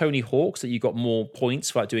was like Tony Hawk's, that you got more points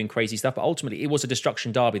for doing crazy stuff, but ultimately it was a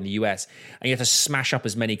Destruction Derby in the US, and you had to smash up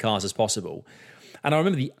as many cars as possible. And I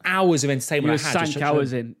remember the hours of entertainment I had. Sank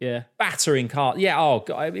hours in, battering cars. Yeah, oh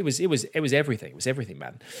God, it was everything. It was everything,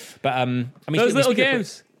 man. But I mean, those little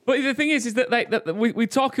games. But the thing is that we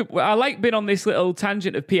talk. I like being on this little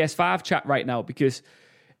tangent of PS5 chat right now, because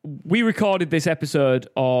we recorded this episode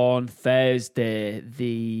on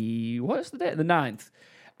Thursday. What's the date? The 9th.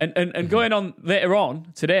 And going on later on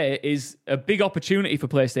today is a big opportunity for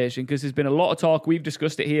PlayStation because there's been a lot of talk. We've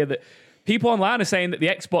discussed it here that people online are saying that the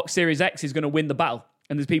Xbox Series X is going to win the battle.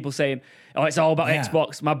 And there's people saying, oh, it's all about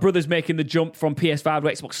Xbox. My brother's making the jump from PS5 to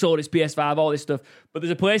Xbox, so does PS5, all this stuff. But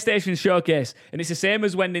there's a PlayStation showcase, and it's the same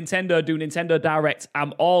as when Nintendo do Nintendo Direct.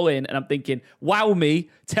 I'm all in, and I'm thinking, wow me,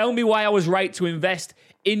 tell me why I was right to invest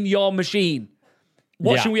in your machine.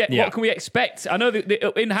 What can we expect? I know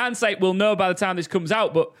that in hindsight, we'll know by the time this comes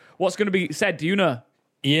out, but what's going to be said? Do you know?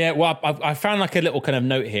 Yeah, well, I found like a little kind of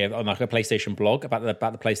note here on like a PlayStation blog about the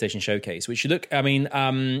PlayStation Showcase, which look,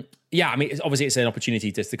 obviously it's an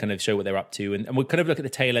opportunity just to kind of show what they're up to, and we'll kind of look at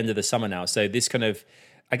the tail end of the summer now. So this kind of,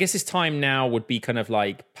 I guess this time now would be kind of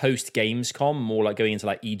like post Gamescom, more like going into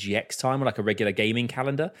like EGX time or like a regular gaming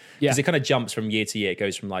calendar. Because it kind of jumps from year to year. It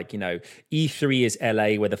goes from like, E3 is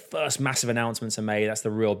LA where the first massive announcements are made. That's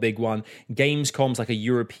the real big one. Gamescom's like a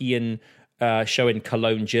European show in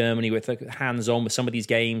Cologne, Germany, with like hands-on with some of these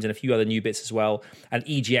games and a few other new bits as well. And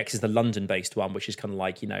EGX is the London-based one, which is kind of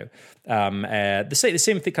like, the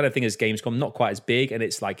same kind of thing as Gamescom, not quite as big. And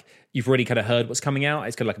it's like, you've already kind of heard what's coming out.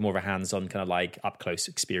 It's kind of like more of a hands-on kind of like up-close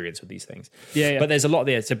experience with these things. Yeah. But there's a lot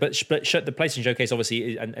there. So, but the PlayStation Showcase,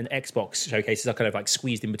 obviously, and Xbox Showcases are kind of like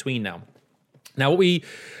squeezed in between now. Now, these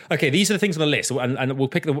are the things on the list, and we'll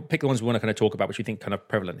pick the ones we want to kind of talk about, which we think kind of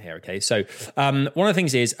prevalent here, okay? So one of the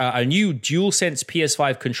things is a new DualSense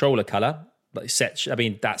PS5 controller color set. I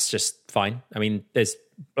mean, that's just fine. I mean, there's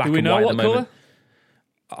black and white at the moment.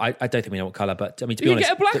 I don't think we know what color, but I mean, to be honest,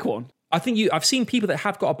 you get a black one? I think I've seen people that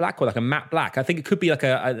have got a black one, like a matte black. I think it could be like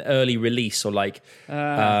an early release or like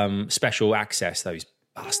special access, those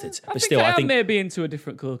bastards. But still, I think maybe into a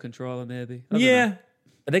different color controller, maybe. Yeah.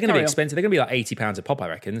 They're going to be expensive. They're going to be like £80 a pop, I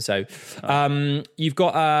reckon. So you've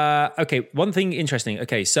got, one thing interesting.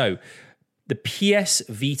 Okay, so the PS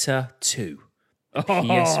Vita 2. PS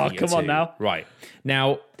Vita come 2. On now. Right.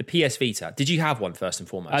 Now, the PS Vita. Did you have one first and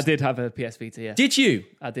foremost? I did have a PS Vita, yeah. Did you?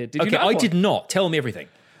 I did. Did you not have I one? did not. Tell me everything.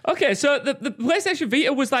 Okay, so the PlayStation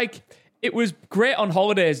Vita was like, it was great on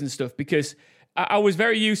holidays and stuff because I was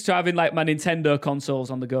very used to having like my Nintendo consoles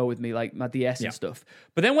on the go with me, like my DS and stuff.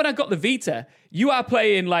 But then when I got the Vita, you are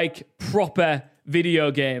playing like proper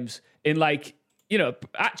video games in like,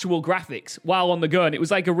 actual graphics while on the go. And it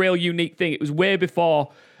was like a real unique thing. It was way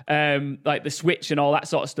before like the Switch and all that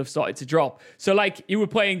sort of stuff started to drop. So like you were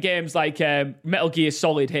playing games like Metal Gear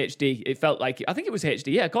Solid HD. It felt like, I think it was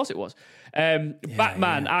HD. Yeah, of course it was.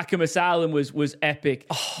 Batman, Arkham Asylum was epic.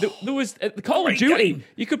 There was the Call of Duty. Game.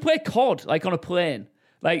 You could play COD like on a plane.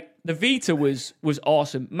 Like the Vita was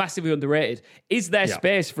awesome, massively underrated. Is there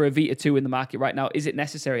space for a Vita 2 in the market right now? Is it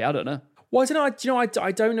necessary? I don't know. Well, I don't know.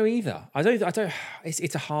 I don't know either. I don't.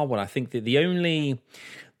 It's a hard one. I think that the only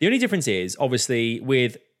difference is obviously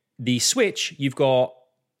with the Switch, you've got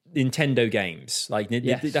Nintendo games. Like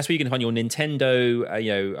that's where you can find your Nintendo,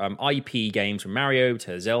 IP games from Mario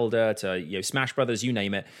to Zelda to Smash Brothers, you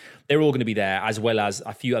name it. They're all going to be there, as well as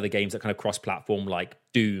a few other games that kind of cross-platform, like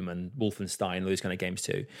Doom and Wolfenstein, those kind of games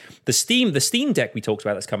too. The Steam Deck we talked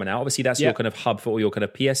about that's coming out. Obviously, that's your kind of hub for all your kind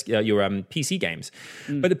of PC games.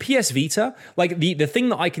 But the PS Vita, like the thing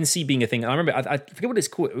that I can see being a thing, and I remember I forget what it's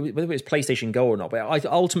called, whether it's PlayStation Go or not. But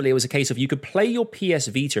ultimately, it was a case of you could play your PS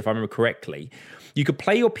Vita, if I remember correctly. You could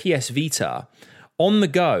play your PS Vita on the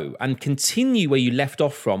go and continue where you left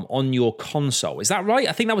off from on your console. Is that right?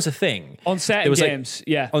 I think that was a thing. On certain games,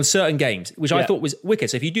 On certain games, which I thought was wicked.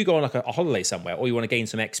 So if you do go on like a holiday somewhere or you want to gain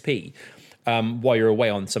some XP while you're away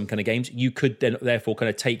on some kind of games, you could then therefore kind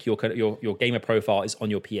of take your gamer profile is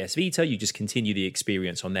on your PS Vita. You just continue the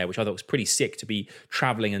experience on there, which I thought was pretty sick to be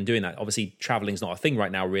traveling and doing that. Obviously, traveling's not a thing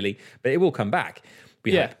right now, really, but it will come back.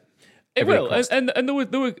 It will, and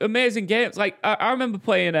there were amazing games. Like I remember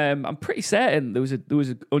playing. I'm pretty certain there was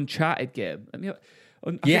an Uncharted game.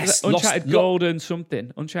 Uncharted Golden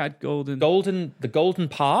something. Uncharted Golden. The Golden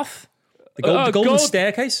Path. The Golden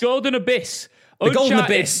Staircase. Golden Abyss. The Golden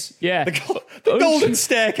Abyss. Yeah. The Golden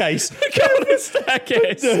Staircase. The Golden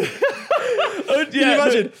Staircase. Can you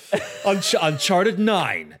imagine? Uncharted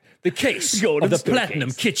 9. The case of the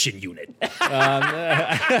Platinum Kitchen Unit.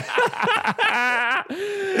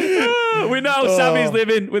 We know Sammy's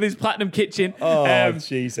living with his Platinum Kitchen.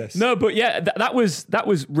 Jesus. No, but yeah, that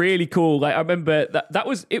was really cool. Like I remember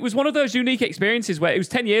it was one of those unique experiences where it was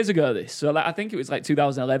 10 years ago. So I think it was like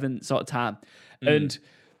 2011 sort of time, and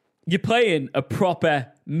you're playing a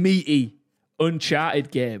proper meaty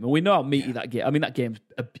Uncharted game, and we know how meaty that game. I mean, that game's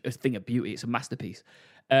a thing of beauty. It's a masterpiece.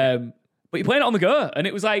 But you're playing it on the go, and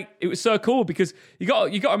it was so cool because you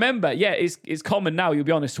got to remember, it's common now. You'll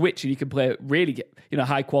be on a Switch and you can play really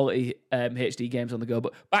high quality HD games on the go.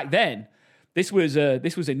 But back then, This was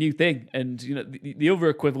a new thing, and the other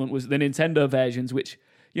equivalent was the Nintendo versions, which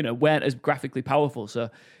weren't as graphically powerful. So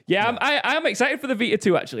I'm excited for the Vita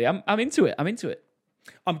 2. Actually, I'm into it.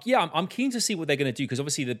 I'm I'm keen to see what they're going to do, because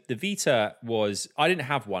obviously the Vita was, I didn't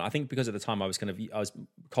have one. I think because at the time I was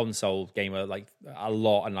console gamer like a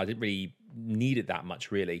lot, and I didn't really need it that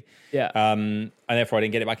much really. Yeah. And therefore I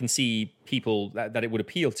didn't get it. But I can see people that it would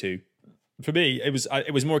appeal to. For me, it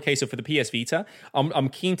was more a case of, for the PS Vita, I'm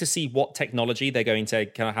keen to see what technology they're going to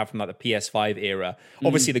kind of have from like the PS5 era.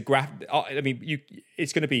 Obviously,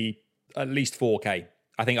 it's going to be at least 4K.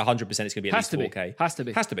 I think 100% it's going to be at least 4K. Has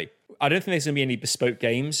to be. I don't think there's going to be any bespoke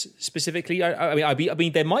games specifically. I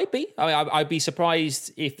mean, there might be. I'd be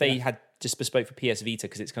surprised if they had just bespoke for PS Vita,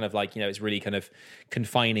 because it's kind of like, it's really kind of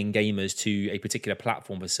confining gamers to a particular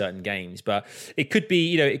platform for certain games. But it could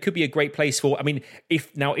be, it could be a great place for. I mean,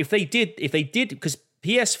 if they did, because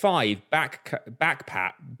PS5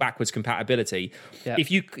 backwards compatibility. Yeah.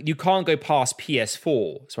 If you can't go past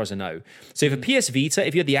PS4, as far as I know. So if a PS Vita,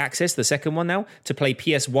 if you had the access, the second one now, to play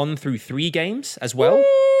PS1 through 3 games as well,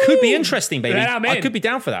 could be interesting, baby. I could be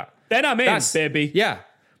down for that. Then I'm in, baby. Yeah.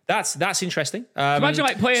 That's interesting. Imagine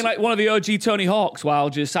like playing like one of the OG Tony Hawks while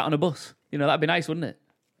just sat on a bus. That'd be nice, wouldn't it?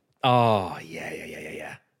 Oh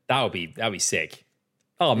yeah. That would be sick.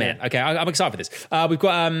 Oh man, okay, I'm excited for this. We've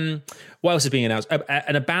got what else is being announced?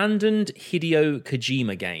 An abandoned Hideo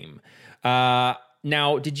Kojima game.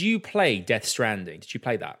 Now, did you play Death Stranding? Did you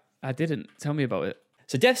play that? I didn't. Tell me about it.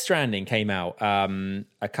 So Death Stranding came out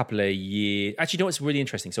a couple of years. Actually, what's really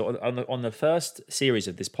interesting? So on the first series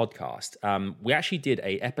of this podcast, we actually did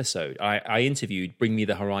a episode. I interviewed Bring Me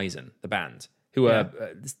the Horizon, the band, who are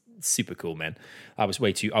super cool, man. I was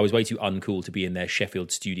way too uncool to be in their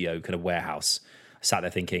Sheffield studio kind of warehouse. I sat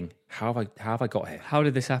there thinking, how have I got here? How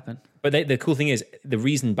did this happen? But the cool thing is, the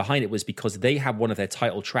reason behind it was because they had one of their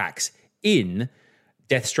title tracks in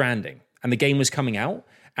Death Stranding, and the game was coming out.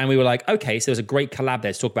 And we were like, okay, so there's a great collab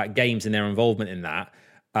there to talk about games and their involvement in that,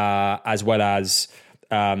 as well as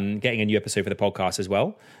getting a new episode for the podcast as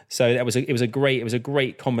well. So it was a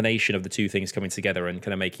great combination of the two things coming together and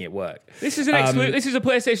kind of making it work. This is this is a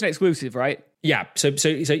PlayStation exclusive, right? Yeah. So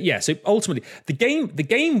ultimately, the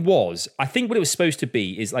game was, I think what it was supposed to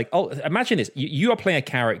be is like, imagine this: you are playing a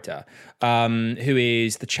character who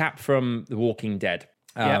is the chap from The Walking Dead.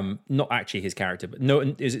 Not actually his character, but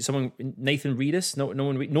is it someone, Nathan Reedus?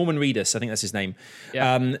 Norman Reedus, I think that's his name.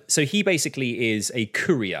 Yeah. So he basically is a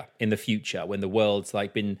courier in the future when the world's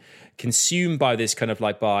like been consumed by this kind of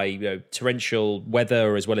like torrential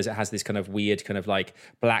weather, as well as it has this kind of weird kind of like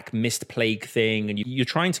black mist plague thing, and you're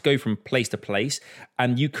trying to go from place to place,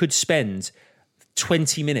 and you could spend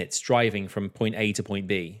 20 minutes driving from point A to point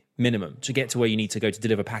B minimum to get to where you need to go to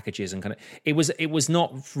deliver packages, and kind of it was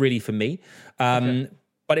not really for me.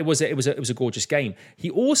 But it was a gorgeous game. He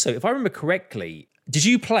also, if I remember correctly, did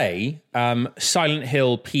you play Silent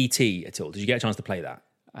Hill PT at all? Did you get a chance to play that?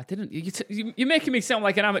 I didn't. You're making me sound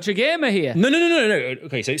like an amateur gamer here. No.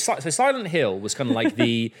 Okay, so Silent Hill was kind of like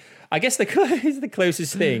I guess the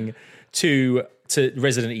closest thing to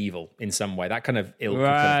Resident Evil in some way, that kind of ilk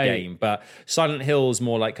kind of game. But Silent Hill's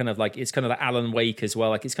more like it's kind of like Alan Wake as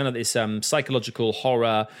well. Like it's kind of this psychological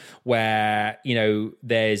horror where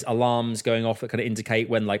there's alarms going off that kind of indicate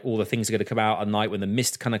when like all the things are going to come out at night, when the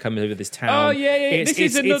mist kind of comes over this town. Oh yeah. This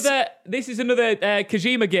is another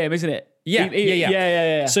Kojima game, isn't it?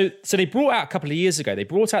 Yeah. So they brought out a couple of years ago, they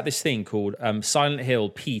brought out this thing called Silent Hill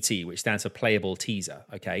PT, which stands for Playable Teaser,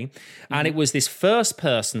 okay? And it was this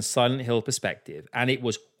first-person Silent Hill perspective, and it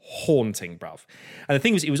was haunting, bruv. And the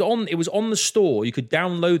thing was, it was on the store. You could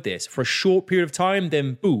download this for a short period of time,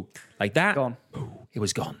 then boo, like that, gone. Boo, it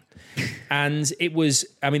was gone. And it was,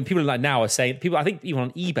 I mean, people like now are saying, I think even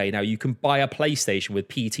on eBay now, you can buy a PlayStation with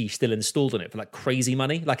PT still installed on it for like crazy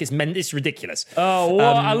money. Like it's ridiculous. Oh, what?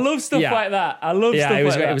 I love stuff like that. I love stuff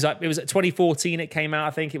like that. It was 2014 it came out,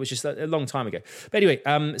 I think. It was just a long time ago. But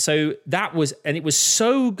anyway, so that was, and it was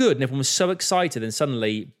so good and everyone was so excited, and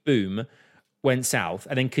suddenly, boom, went south.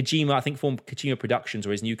 And then Kojima, I think, formed Kojima Productions,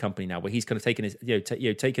 or his new company now, where he's kind of taken his,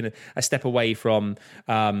 taken a step away from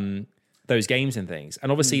those games and things. And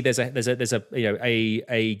obviously there's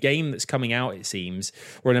a game that's coming out, it seems,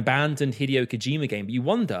 or an abandoned Hideo Kojima game. But you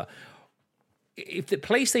wonder if the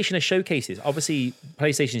PlayStation has showcases, obviously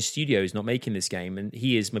PlayStation Studios not making this game, and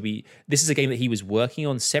this is a game that he was working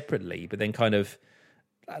on separately, but then kind of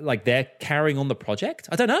like they're carrying on the project.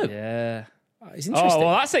 I don't know. Yeah. It's interesting. Oh,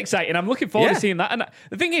 well, that's exciting. I'm looking forward to seeing that. And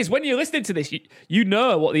the thing is, when you're listening to this, you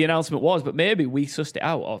know what the announcement was, but maybe we sussed it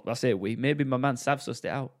out. Or I say we, maybe my man Sav sussed it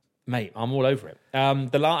out. Mate, I'm all over it.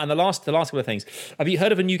 The last couple of things. Have you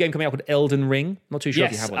heard of a new game coming out called Elden Ring? Not too sure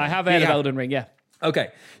if you have one. I have heard of Elden Ring, yeah. Okay,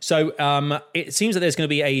 so it seems that there's going to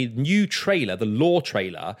be a new trailer, the lore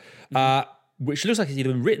trailer, which looks like it's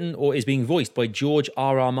either been written or is being voiced by George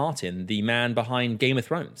R.R. Martin, the man behind Game of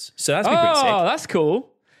Thrones. So that's been pretty sick. Oh, that's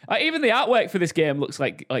cool. Even the artwork for this game looks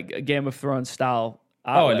like a Game of Thrones style.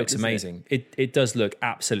 It looks amazing. It does look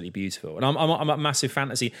absolutely beautiful, and I'm a massive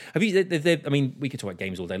fantasy. Have you? I mean, we could talk about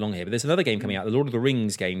games all day long here, but there's another game coming out, the Lord of the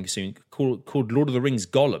Rings game soon, called Lord of the Rings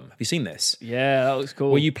Gollum. Have you seen this? Yeah, that looks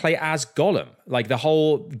cool. Where you play as Gollum, like the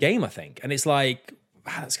whole game, I think, and it's like.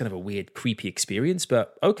 Wow, that's kind of a weird, creepy experience,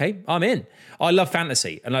 but okay, I'm in. I love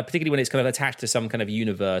fantasy, and like, particularly when it's kind of attached to some kind of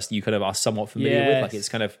universe you kind of are somewhat familiar with. Like it's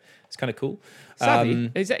kind of cool. Savvy,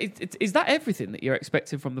 is that everything that you're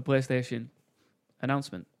expecting from the PlayStation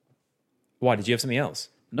announcement? Why did you have something else?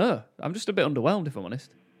 No, I'm just a bit underwhelmed, if I'm honest.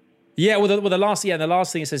 Yeah, the last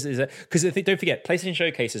thing it says is that because don't forget PlayStation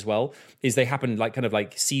Showcase as well is they happen like kind of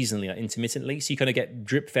like seasonally, like intermittently, so you kind of get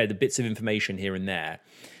drip fed the bits of information here and there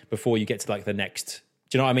before you get to like the next.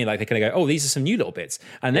 Do you know what I mean? Like they kind of go, oh, these are some new little bits.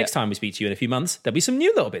 And next time we speak to you in a few months, there'll be some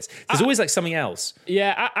new little bits. There's always like something else.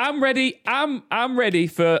 Yeah, I'm ready. I'm ready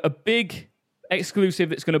for a big exclusive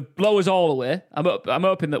that's going to blow us all away. I'm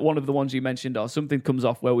hoping that one of the ones you mentioned or something comes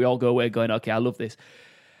off where we all go away going, okay, I love this.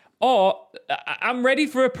 Or I'm ready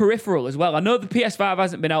for a peripheral as well. I know the PS5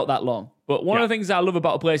 hasn't been out that long, but one of the things I love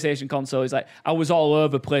about a PlayStation console is like I was all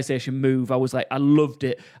over PlayStation Move. I was like, I loved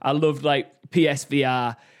it. I loved like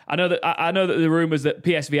PSVR. I know that the rumors that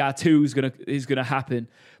PSVR 2 is gonna happen,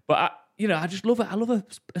 but I just love it. I love a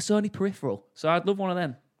Sony peripheral, so I'd love one of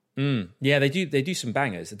them. Yeah, they do some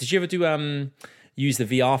bangers. Did you ever do use the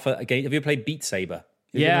VR for a game? Have you ever played Beat Saber?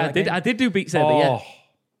 I did do Beat Saber. Yeah.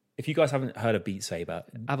 If you guys haven't heard of Beat Saber,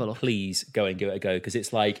 have a look. Please go and give it a go because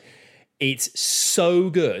it's like it's so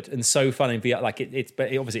good and so fun in VR. Like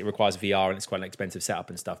but obviously it requires VR and it's quite an expensive setup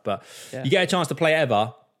and stuff. But you get a chance to play it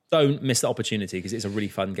ever. Don't miss the opportunity because it's a really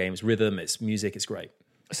fun game. It's rhythm, it's music, it's great.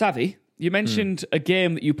 Savvy, you mentioned a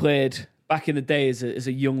game that you played back in the day as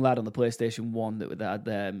a young lad on the PlayStation 1 that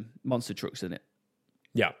had monster trucks in it.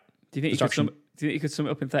 Yeah. Do you think you could sum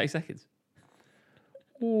it up in 30 seconds?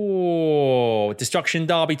 Oh, Destruction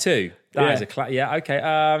Derby 2. That is yeah, okay.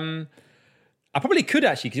 I probably could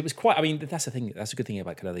actually because it was quite. I mean, that's the thing. That's a good thing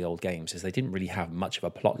about kind of the old games is they didn't really have much of a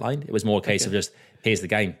plot line. It was more a case of just here's the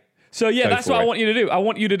game. So yeah, that's what I want you to do. I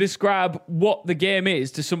want you to describe what the game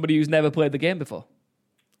is to somebody who's never played the game before.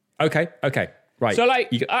 Okay, right. So like,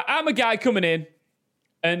 I'm a guy coming in,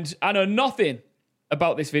 and I know nothing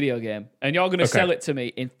about this video game, and you're going to sell it to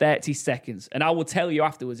me in 30 seconds, and I will tell you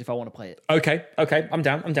afterwards if I want to play it. Okay, I'm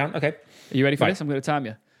down. Okay. Are you ready for this? I'm going to time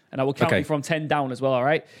you, and I will count you from 10 down as well, all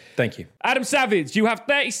right? Thank you. Adam Savage, you have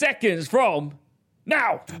 30 seconds from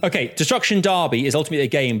now. Okay, Destruction Derby is ultimately a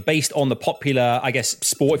game based on the popular, I guess,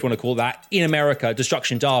 sport, if you want to call that, in America,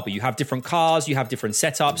 Destruction Derby. You have different cars, you have different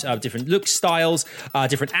setups, different look styles,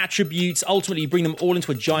 different attributes. Ultimately, you bring them all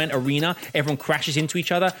into a giant arena. Everyone crashes into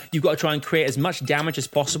each other. You've got to try and create as much damage as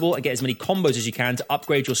possible and get as many combos as you can to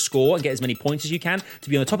upgrade your score and get as many points as you can to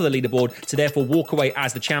be on the top of the leaderboard, to therefore walk away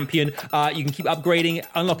as the champion. You can keep upgrading,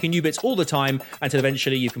 unlocking new bits all the time until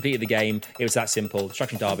eventually you've completed the game. It was that simple.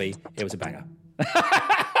 Destruction Derby, it was a banger.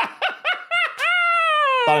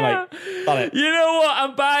 Done it. You know what?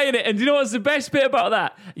 I'm buying it. And do you know what's the best bit about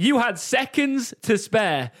that? You had seconds to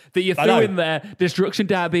spare that you threw in there. Destruction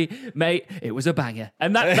Derby, mate, it was a banger.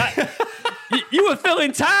 And that you were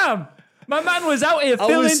filling time. My man was out here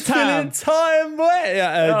filling time.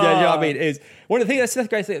 Yeah, I mean, it's one of the things that's the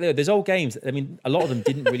great thing. There's old games. I mean, a lot of them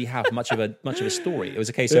didn't really have much of a story. It was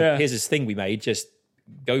a case of here's this thing we made, just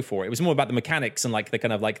go for it. It was more about the mechanics and like the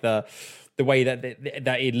kind of like the way that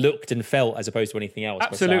it looked and felt as opposed to anything else.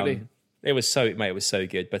 Absolutely. But, it was so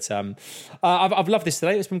good. But I've loved this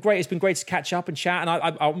today. It's been great. It's been great to catch up and chat.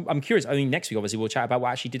 And I'm curious. I mean, next week, obviously, we'll chat about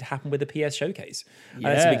what actually did happen with the PS Showcase. And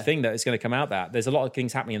that's a big thing that is going to come out there. There's a lot of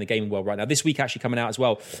things happening in the gaming world right now. This week, actually coming out as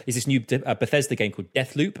well, is this new Bethesda game called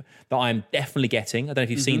Deathloop that I'm definitely getting. I don't know if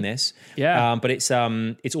you've seen this. Yeah. But it's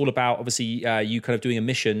all about, obviously, you kind of doing a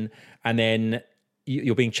mission and then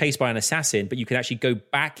you're being chased by an assassin, but you can actually go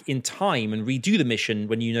back in time and redo the mission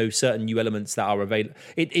when you know certain new elements that are available.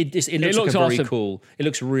 It looks like very awesome. Cool. It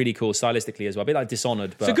looks really cool stylistically as well, a bit like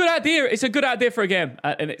Dishonored. But... It's a good idea. It's a good idea for a game,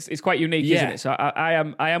 and it's quite unique, isn't it? So I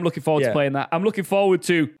am looking forward to playing that. I'm looking forward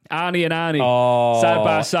to Arnie and Arnie side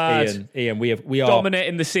by side. Ian, we are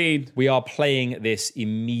dominating the scene. We are playing this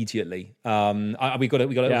immediately. We got to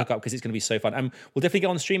hook up because it's going to be so fun, and we'll definitely get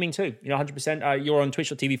on streaming too. 100%. You're on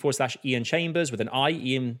twitch.tv/Ian Chambers with an I,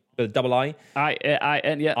 Ian with a double I.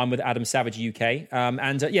 Yeah. I'm with Adam Savage UK.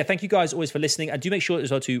 Thank you guys always for listening. And do make sure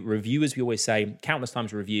as well to review, as we always say, countless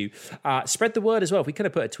times review. Spread the word as well. If we could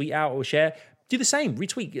have put a tweet out or share, do the same.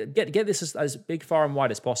 Retweet. Get this as big, far, and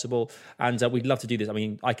wide as possible. And we'd love to do this. I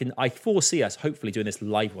mean, I foresee us hopefully doing this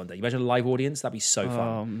live one day. You imagine a live audience? That'd be so fun.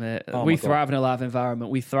 Oh, mate. We thrive in a live environment.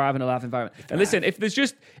 And listen,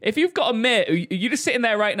 if you've got a mate, you're just sitting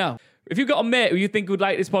there right now. If you've got a mate who you think would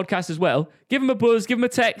like this podcast as well, give them a buzz, give them a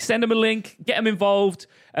text, send them a link, get them involved.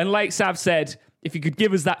 And like Sav said, if you could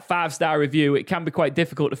give us that 5-star review, it can be quite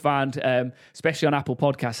difficult to find, especially on Apple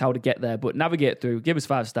Podcasts, how to get there. But navigate through, give us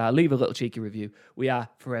 5-star, leave a little cheeky review. We are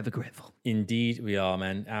forever grateful. Indeed, we are,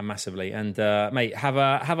 man, massively. And mate, have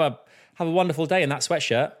a wonderful day in that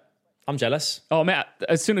sweatshirt. I'm jealous. Oh, mate,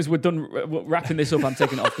 as soon as we're done wrapping this up, I'm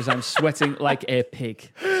taking it off because I'm sweating like a pig.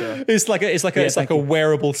 So. It's like a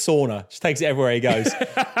wearable sauna. Just takes it everywhere he goes.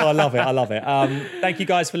 I love it. Thank you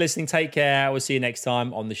guys for listening. Take care. We'll see you next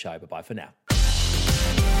time on the show. Bye-bye for now.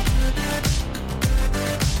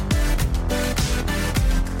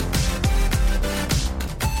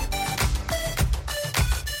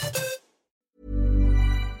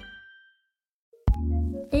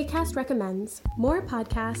 Acast recommends more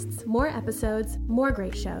podcasts, more episodes, more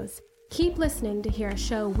great shows. Keep listening to hear a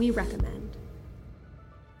show we recommend.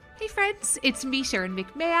 Hey friends, it's me, Sharon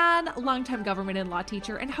McMahon, longtime government and law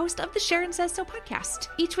teacher and host of the Sharon Says So podcast.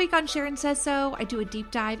 Each week on Sharon Says So, I do a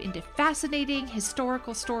deep dive into fascinating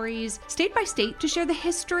historical stories, state by state, to share the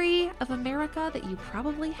history of America that you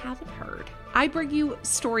probably haven't heard. I bring you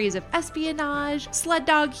stories of espionage, sled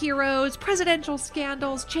dog heroes, presidential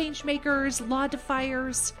scandals, changemakers, law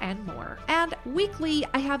defiers, and more. And weekly,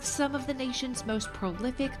 I have some of the nation's most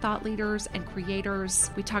prolific thought leaders and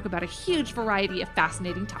creators. We talk about a huge variety of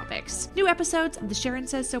fascinating topics. New episodes of the Sharon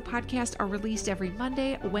Says So podcast are released every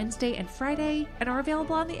Monday, Wednesday, and Friday, and are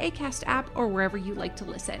available on the Acast app or wherever you like to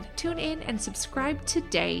listen. Tune in and subscribe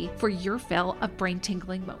today for your fill of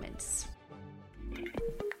brain-tingling moments.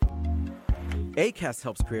 Acast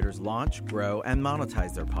helps creators launch, grow, and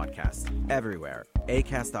monetize their podcasts everywhere.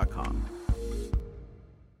 Acast.com.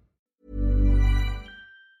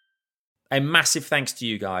 A massive thanks to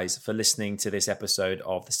you guys for listening to this episode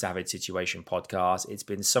of the Savage Situation podcast. It's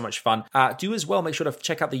been so much fun. Do as well, make sure to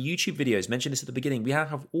check out the YouTube videos. Mention this at the beginning. We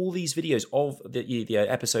have all these videos of the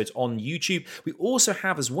episodes on YouTube. We also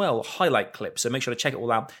have as well highlight clips. So make sure to check it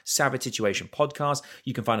all out. Savage Situation podcast.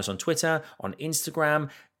 You can find us on Twitter, on Instagram.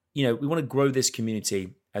 You know, we want to grow this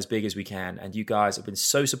community as big as we can. And you guys have been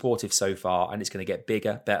so supportive so far, and it's going to get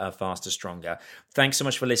bigger, better, faster, stronger. Thanks so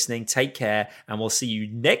much for listening. Take care, and we'll see you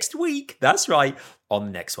next week. That's right, on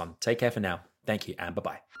the next one. Take care for now. Thank you, and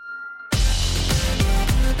bye-bye.